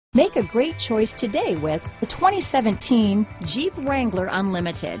Make a great choice today with the 2017 Jeep Wrangler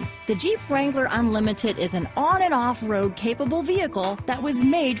Unlimited. The Jeep Wrangler Unlimited is an on and off-road capable vehicle that was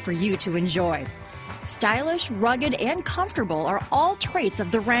made for you to enjoy. Stylish, rugged, and comfortable are all traits of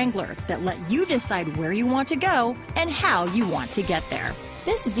the Wrangler that let you decide where you want to go and how you want to get there.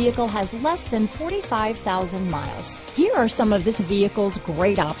 This vehicle has less than 45,000 miles. Here are some of this vehicle's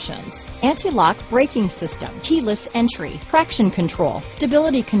great options: anti-lock braking system, keyless entry, traction control,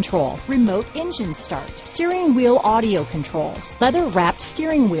 stability control, remote engine start, steering wheel audio controls, leather-wrapped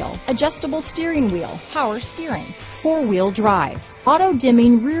steering wheel, adjustable steering wheel, power steering, four-wheel drive,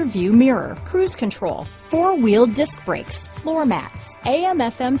 auto-dimming rear-view mirror, cruise control, four-wheel disc brakes, floor mats,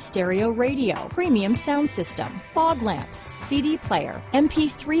 AM/FM stereo radio, premium sound system, fog lamps, CD player,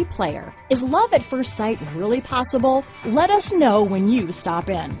 MP3 player. Is love at first sight really possible? Let us know when you stop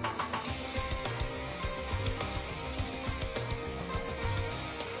in.